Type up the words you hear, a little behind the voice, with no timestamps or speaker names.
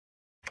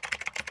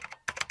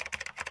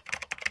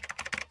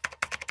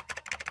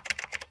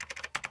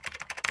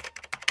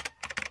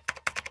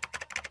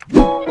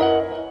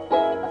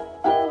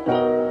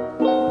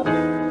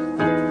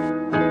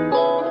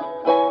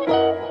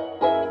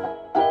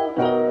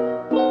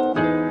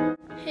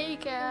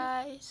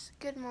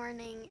Good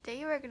morning.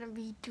 Today we're gonna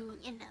be doing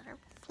another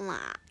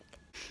vlog.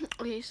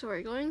 Okay, so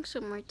we're going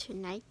somewhere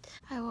tonight.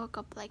 I woke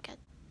up like at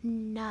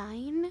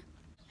 9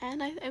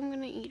 and I'm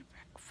gonna eat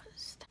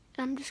breakfast.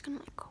 And I'm just gonna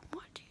like go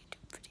watch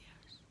YouTube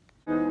videos.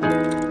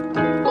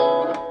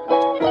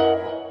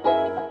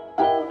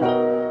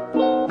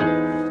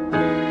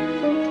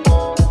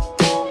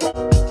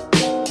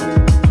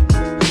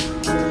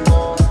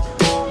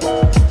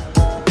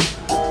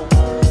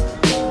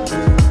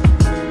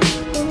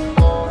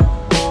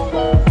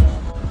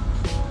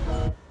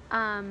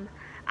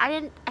 I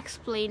didn't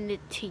explain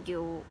it to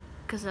you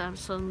because I'm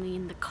suddenly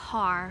in the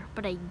car,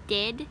 but I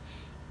did.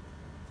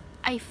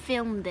 I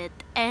filmed it,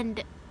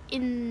 and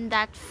in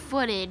that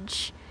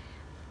footage,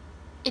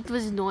 it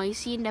was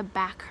noisy in the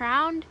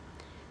background,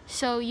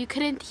 so you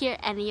couldn't hear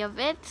any of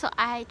it. So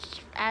I'm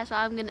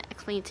gonna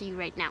explain it to you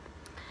right now.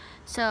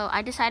 So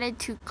I decided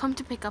to come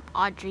to pick up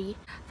Audrey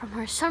from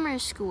her summer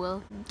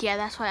school. Yeah,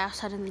 that's why I was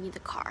suddenly in the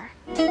car.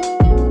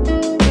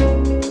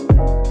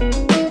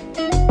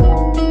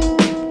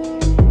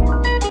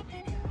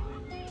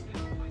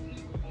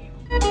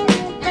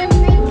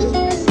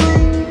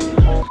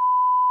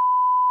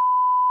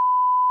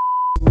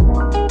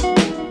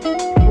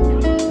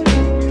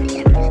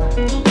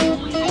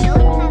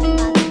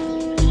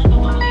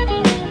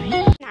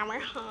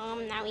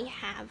 Now we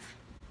have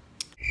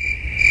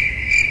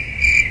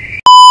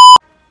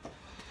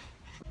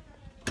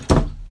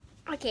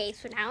okay,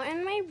 so now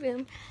in my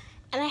room,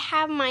 and I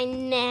have my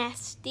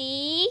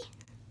nasty.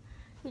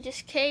 We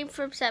just came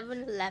from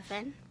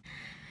 7-Eleven,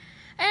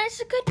 and it's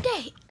a good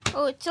day.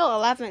 Oh, it's still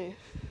 11,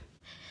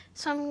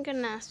 so I'm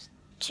gonna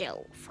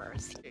chill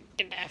first.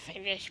 I'm gonna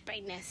finish my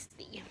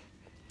nasty.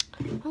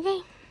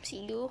 Okay,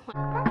 see you.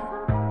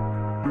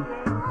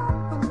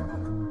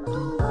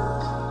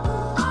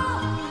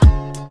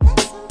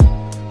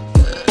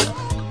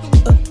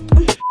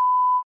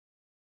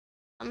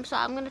 So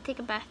I'm gonna take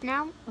a bath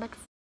now, but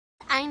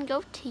I can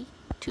go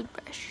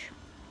toothbrush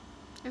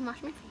and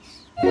wash my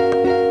face.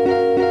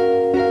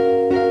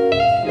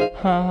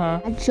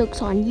 Haha.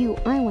 Joke's on you.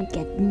 I won't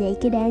get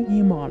naked and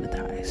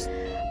Demonetized.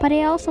 But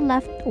I also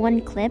left one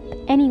clip.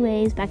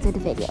 Anyways, back to the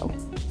video.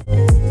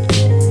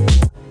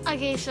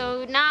 Okay,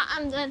 so now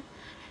I'm done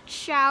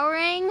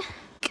showering.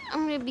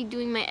 I'm gonna be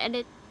doing my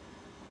edit.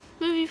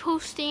 I'm gonna be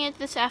posting it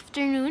this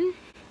afternoon.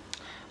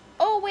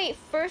 Oh wait,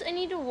 first I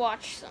need to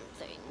watch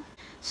something.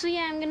 So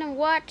yeah, I'm gonna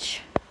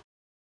watch.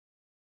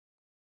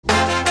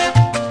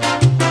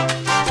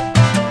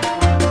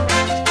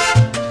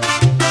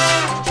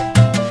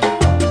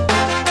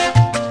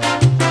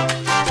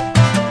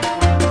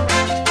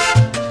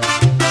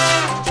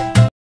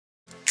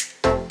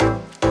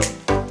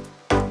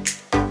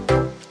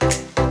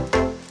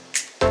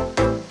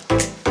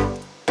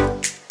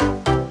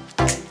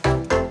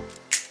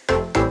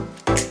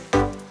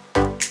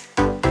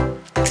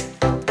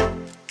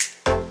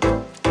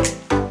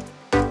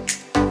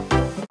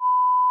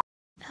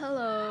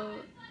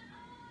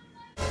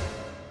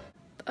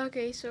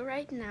 Okay, so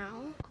right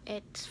now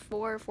it's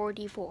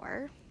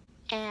 4:44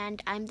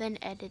 and I'm done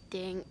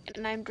editing,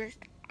 and I'm just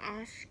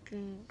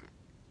asking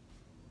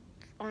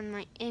on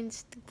my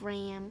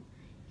Instagram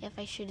if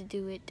I should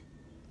do it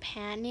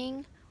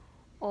panning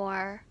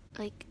or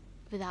like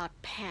without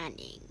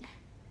panning.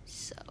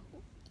 So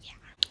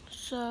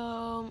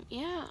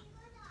yeah,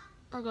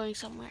 we're going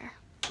somewhere.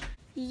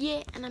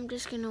 Yeah, and I'm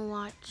just gonna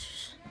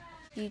watch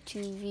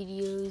YouTube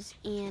videos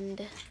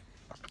and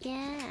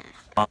yeah.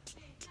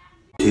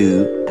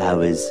 2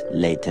 hours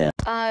later.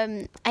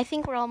 I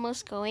think we're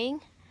almost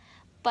going,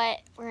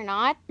 but we're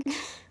not.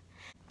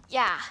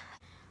 Yeah,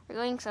 we're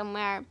going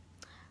somewhere,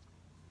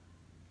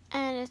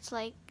 and it's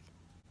like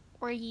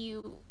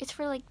it's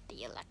for like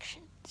the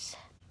elections.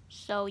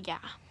 So yeah,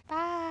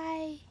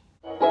 bye.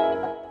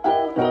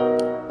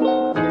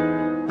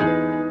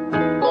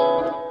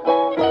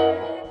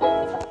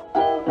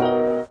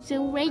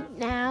 So right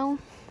now,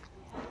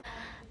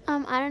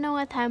 I don't know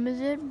what time is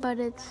it, but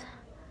it's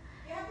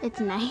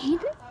night.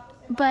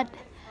 But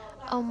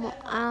I'm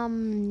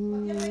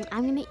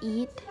gonna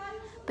eat,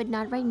 but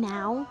not right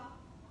now.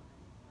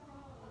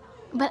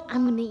 But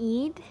I'm gonna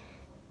eat.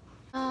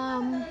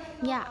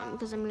 Yeah,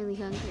 because I'm really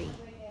hungry.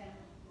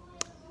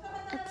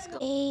 Let's go.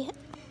 Hey,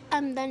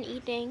 I'm done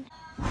eating.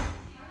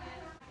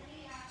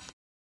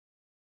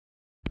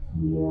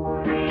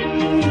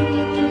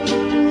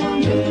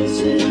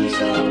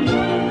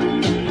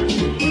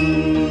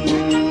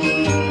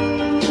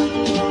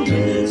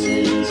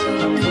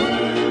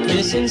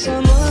 Missing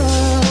someone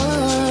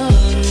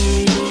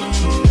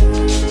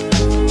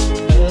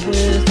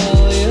with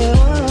all your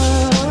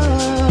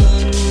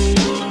heart.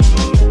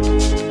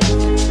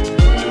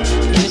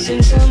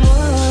 Missing someone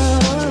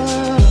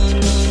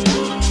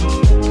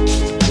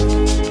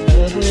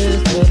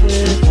with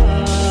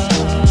heart.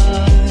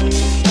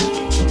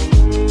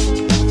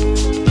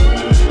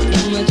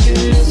 How much you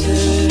miss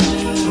it,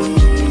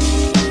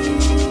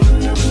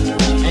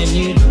 and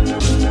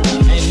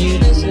you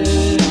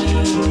deserve.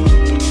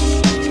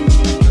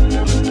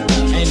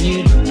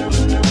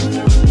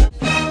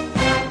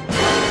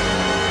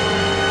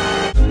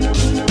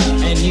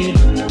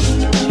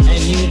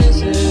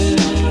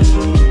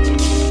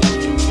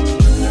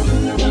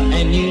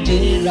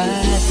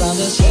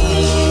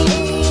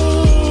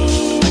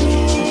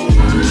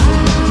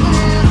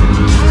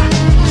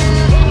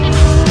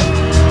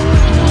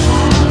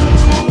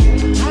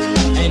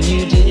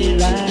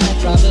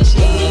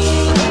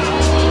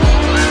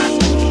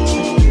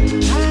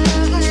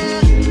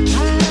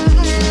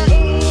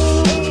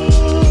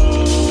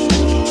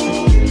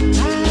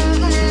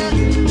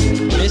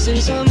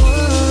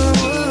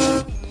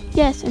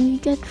 Yes, and you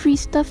get free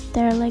stuff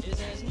there like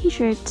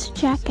t-shirts,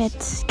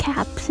 jackets,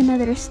 caps, and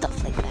other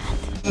stuff like that.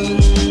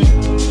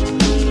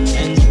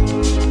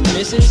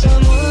 Missing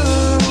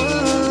someone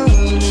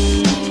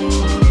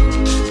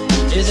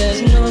is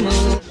as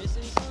normal.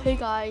 Hey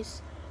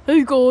guys,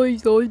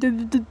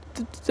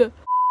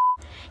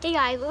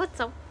 what's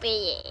up?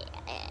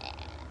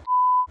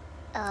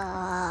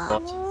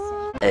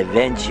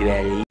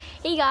 Eventually.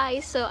 Hey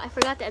guys, so I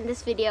forgot to end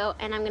this video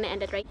and I'm gonna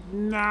end it right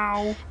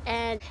now.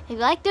 And if you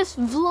like this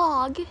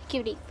vlog,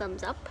 give it a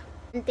thumbs up.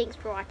 And thanks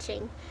for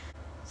watching.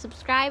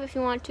 Subscribe if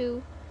you want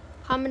to.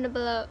 Comment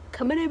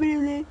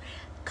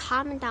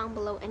down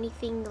below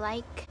anything you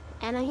like.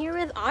 And I'm here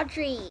with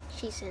Audrey.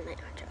 She's in the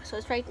outro. So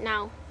it's right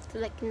now. It's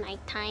like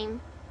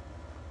nighttime.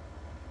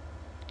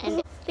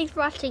 And thanks for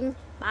watching.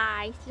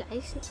 Bye. See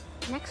you guys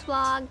next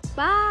vlog.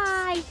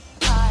 Bye.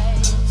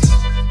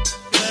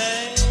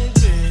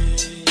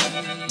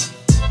 Baby.